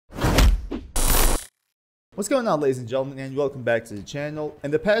What's going on, ladies and gentlemen, and welcome back to the channel.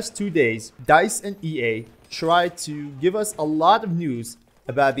 In the past 2 days, DICE and EA tried to give us a lot of news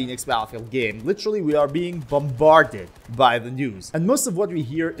about the next Battlefield game. Literally, we are being bombarded by the news. And most of what we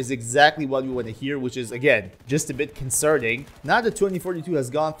hear is exactly what we want to hear, which is, again, just a bit concerning. Now that 2042 has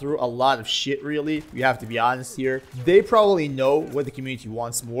gone through a lot of shit, really, we have to be honest here. They probably know what the community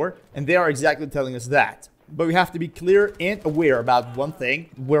wants more, and they are exactly telling us that. But we have to be clear and aware about one thing.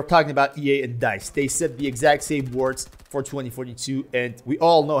 We're talking about EA and DICE. They said the exact same words for 2042, and we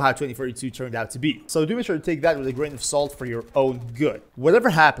all know how 2042 turned out to be. So do make sure to take that with a grain of salt for your own good.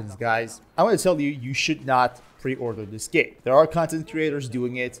 Whatever happens, guys, I want to tell you, you should not pre-order this game. There are content creators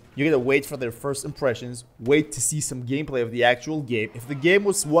doing it. You're gonna wait for their first impressions, wait to see some gameplay of the actual game. If the game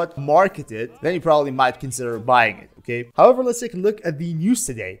was what marketed, then you probably might consider buying it. Okay. However, let's take a look at the news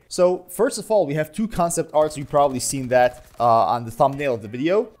today. So first of all, we have two concept arts. You've probably seen that on the thumbnail of the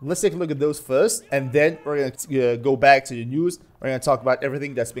video. Let's take a look at those first, and then we're gonna go back to the news. We're gonna talk about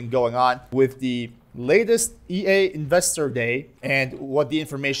everything that's been going on with the latest EA Investor Day and what the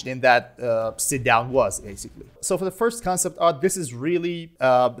information in that sit down was, basically. So for the first concept art, this is really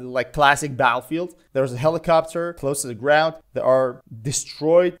like classic Battlefield. There's a helicopter close to the ground. There are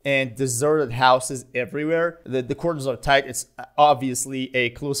destroyed and deserted houses everywhere. The corners are tight. It's obviously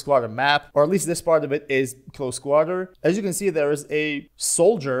a close quarter map, or at least this part of it is close quarter. As you can see, there is a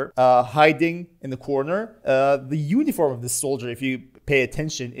soldier hiding in the corner. The uniform of this soldier, if you pay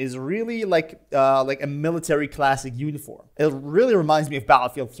attention, is really like a military classic uniform. It really reminds me of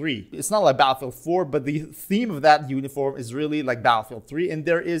Battlefield 3. It's not like Battlefield 4, but the theme of that uniform is really like Battlefield 3, and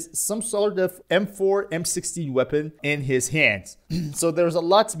there is some sort of M4, M16 weapon in his hands. So there's a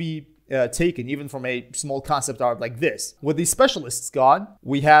lot to be taken, even from a small concept art like this. With the specialists gone,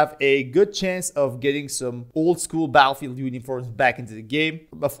 we have a good chance of getting some old school Battlefield uniforms back into the game.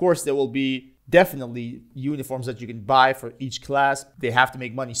 Of course, there will be definitely uniforms that you can buy for each class. They have to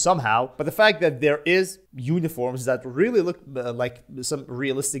make money somehow. But the fact that there is uniforms that really look like some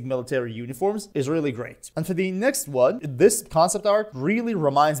realistic military uniforms is really great. And for the next one, this concept art really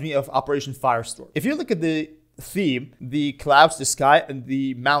reminds me of Operation Firestorm. If you look at the theme, the clouds, the sky, and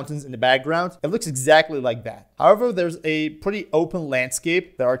the mountains in the background, it looks exactly like that. However, there's a pretty open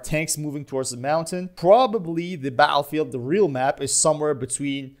landscape. There are tanks moving towards the mountain. Probably the battlefield, the real map, is somewhere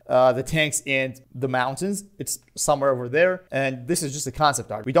between the tanks and the mountains. It's somewhere over there, and this is just a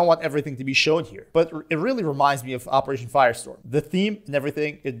concept art. We don't want everything to be shown here, but it really reminds me of Operation Firestorm. The theme and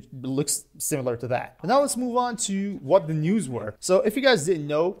everything, it looks similar to that. But now let's move on to what the news were. So if you guys didn't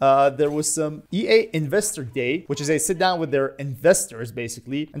know, there was some EA Investor Day, which is a sit down with their investors,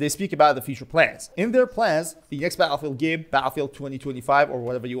 basically, and they speak about the future plans. In their plans, the next Battlefield game, Battlefield 2025, or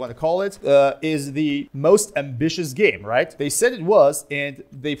whatever you want to call it, is the most ambitious game, right? They said it was, and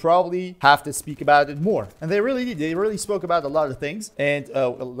they probably have to speak about it more. And they really did. They really spoke about a lot of things, and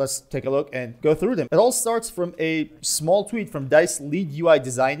let's take a look and go through them. It all starts from a small tweet from DICE lead UI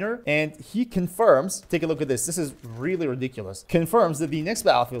designer, and he confirms, take a look at this. This is really ridiculous. Confirms that the next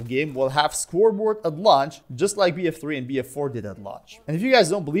Battlefield game will have Scoreboard at launch, just like BF3 and BF4 did at launch. And if you guys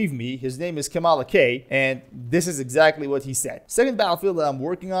don't believe me, his name is Kamala K, and this is exactly what he said. Second Battlefield that I'm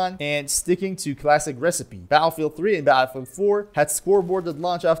working on, and sticking to classic recipe. Battlefield 3 and Battlefield 4 had Scoreboard at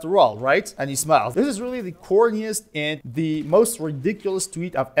launch after all, right? And he smiles. This is really the corniest and the most ridiculous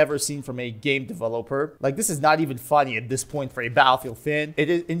tweet I've ever seen from a game developer. Like, this is not even funny at this point for a Battlefield fan. It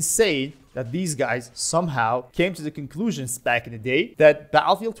is insane that these guys somehow came to the conclusions back in the day that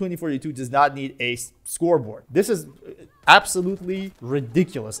Battlefield 2042 does not need a scoreboard. This is absolutely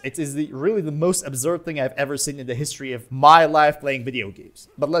ridiculous. It is really the most absurd thing I've ever seen in the history of my life playing video games.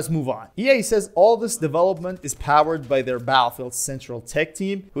 But let's move on. EA says all this development is powered by their Battlefield Central Tech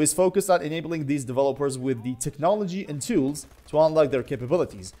team, who is focused on enabling these developers with the technology and tools to unlock their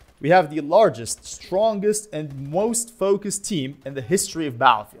capabilities. We have the largest, strongest, and most focused team in the history of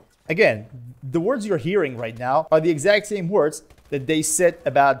Battlefield. Again, the words you're hearing right now are the exact same words that they said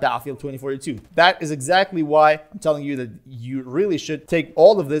about Battlefield 2042. That is exactly why I'm telling you that you really should take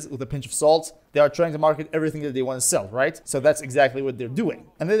all of this with a pinch of salt. They are trying to market everything that they want to sell, right? So that's exactly what they're doing.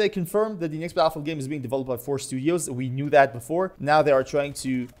 And then they confirmed that the next Battlefield game is being developed by 4 studios. We knew that before. Now they are trying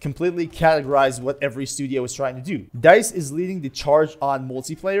to completely categorize what every studio is trying to do. DICE is leading the charge on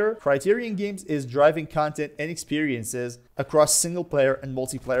multiplayer. Criterion Games is driving content and experiences across single player and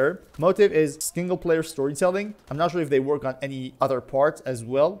multiplayer. Motive is single player storytelling. I'm not sure if they work on any other parts as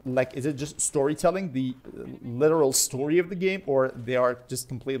well. Like, is it just storytelling, the literal story of the game, or they are just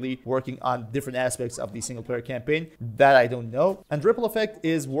completely working on different different aspects of the single player campaign. That I don't know. And Ripple Effect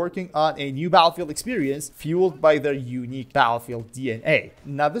is working on a new Battlefield experience fueled by their unique Battlefield DNA.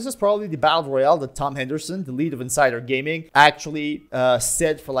 Now, this is probably the Battle Royale that Tom Henderson, the lead of Insider Gaming, actually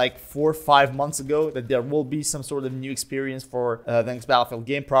said for like 4 or 5 months ago that there will be some sort of new experience for the next Battlefield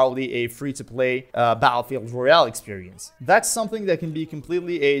game, probably a free-to-play Battlefield Royale experience. That's something that can be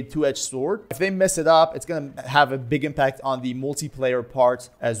completely a two-edged sword. If they mess it up, it's going to have a big impact on the multiplayer part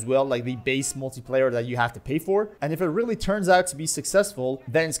as well, like the base multiplayer that you have to pay for. And if it really turns out to be successful,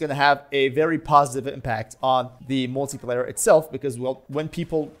 then it's going to have a very positive impact on the multiplayer itself, because, well, when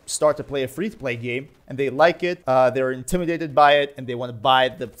people start to play a free-to-play game and they like it, they're intimidated by it, and they want to buy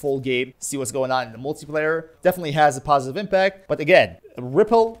the full game, see what's going on in the multiplayer, definitely has a positive impact. But again,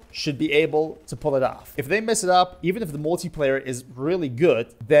 Ripple should be able to pull it off. If they mess it up, even if the multiplayer is really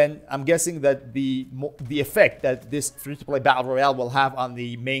good, then I'm guessing that the effect that this free-to-play Battle Royale will have on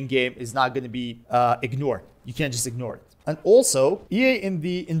the main game is not going to be ignored. You can't just ignore it. And also, EA in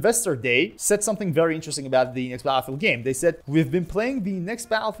the Investor Day said something very interesting about the next Battlefield game. They said, "We've been playing the next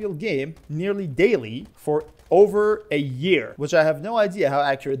Battlefield game nearly daily for over a year," which I have no idea how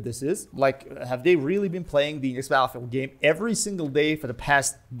accurate this is. Like, have they really been playing the next Battlefield game every single day for the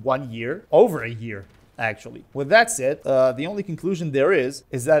past 1 year? Over a year, actually. With that said, the only conclusion there is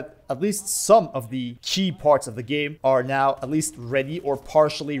that at least some of the key parts of the game are now at least ready or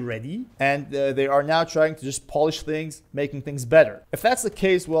partially ready, and they are now trying to just polish things, making things better. If that's the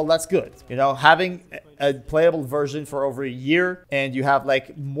case, well, that's good. You know, having a playable version for over a year, and you have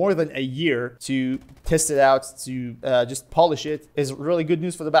like more than a year to test it out, to just polish it, is really good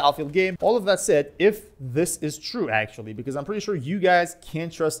news for the Battlefield game. All of that said, if this is true, actually, because I'm pretty sure you guys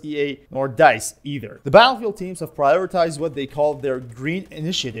can't trust EA nor DICE either. The Battlefield teams have prioritized what they call their green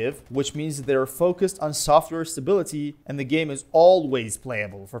initiative, which means they're focused on software stability, and the game is always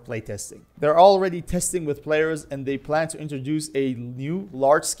playable for playtesting. They're already testing with players, and they plan to introduce a new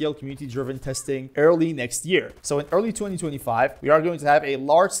large-scale community-driven testing early next year. So in early 2025, we are going to have a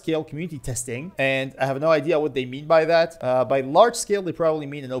large-scale community testing, and I have no idea what they mean by that. By large-scale, they probably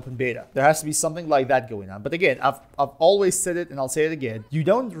mean an open beta. There has to be something like that going on. But again, I've always said it, and I'll say it again. You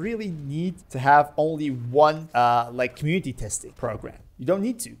don't really need to have only one like community testing program. You don't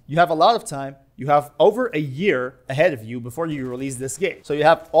need to. You have a lot of time. You have over a year ahead of you before you release this game. So you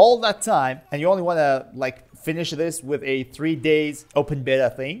have all that time, and you only want to like finish this with a 3 days open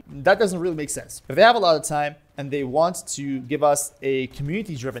beta thing. That doesn't really make sense. If they have a lot of time and they want to give us a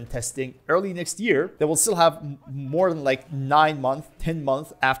community-driven testing early next year, they will still have more than like 9 months, 10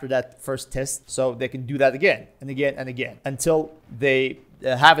 months after that first test. So they can do that again and again and again until they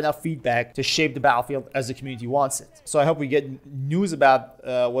have enough feedback to shape the Battlefield as the community wants it. So I hope we get news about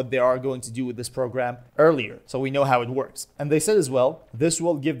what they are going to do with this program earlier, so we know how it works. And they said as well, this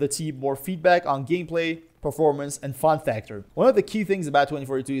will give the team more feedback on gameplay, performance, and fun factor. One of the key things about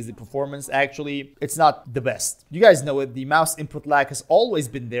 2042 is the performance. Actually, it's not the best. You guys know it. The mouse input lag has always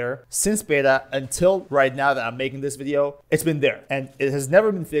been there since beta until right now that I'm making this video. It's been there, and it has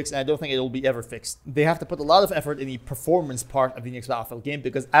never been fixed, and I don't think it will be ever fixed. They have to put a lot of effort in the performance part of the next Battlefield game,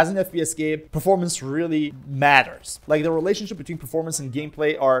 because as an FPS game, performance really matters. Like, the relationship between performance and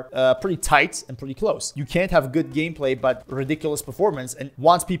gameplay are pretty tight and pretty close. You can't have good gameplay but ridiculous performance and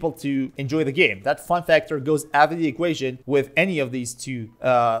want people to enjoy the game. That fun factor goes out of the equation with any of these two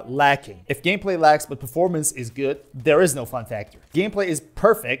lacking. If gameplay lacks but performance is good, there is no fun factor. Gameplay is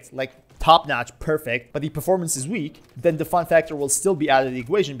perfect, like top-notch perfect, but the performance is weak, then the fun factor will still be out of the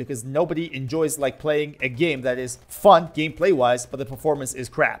equation, because nobody enjoys like playing a game that is fun gameplay-wise, but the performance is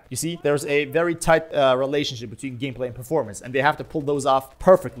crap. You see, there's a very tight relationship between gameplay and performance, and they have to pull those off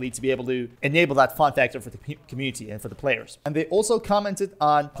perfectly to be able to enable that fun factor for the community and for the players. And they also commented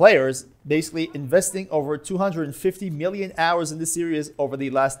on players basically investing over 250 million hours in this series over the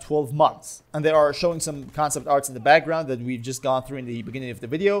last 12 months. And they are showing some concept arts in the background that we've just gone through in the beginning of the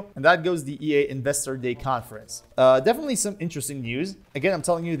video. And that goes the EA Investor Day conference. Definitely some interesting news. Again, I'm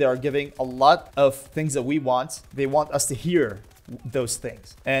telling you, they are giving a lot of things that we want. They want us to hear those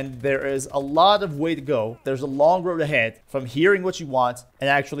things. And there is a lot of way to go. There's a long road ahead from hearing what you want and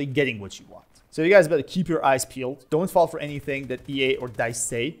actually getting what you want. So you guys better keep your eyes peeled. Don't fall for anything that EA or DICE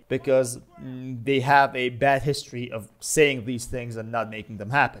say, because they have a bad history of saying these things and not making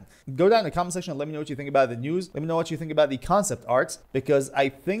them happen. Go down in the comment section and let me know what you think about the news. Let me know what you think about the concept arts, because I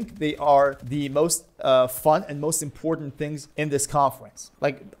think they are the most fun and most important things in this conference.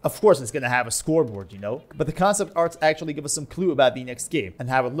 Like, of course, it's going to have a scoreboard, you know, but the concept arts actually give us some clue about the next game and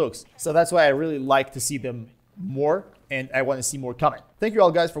how it looks. So that's why I really like to see them more, and I want to see more coming. Thank you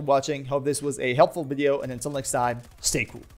all guys for watching. Hope this was a helpful video, and until next time, stay cool.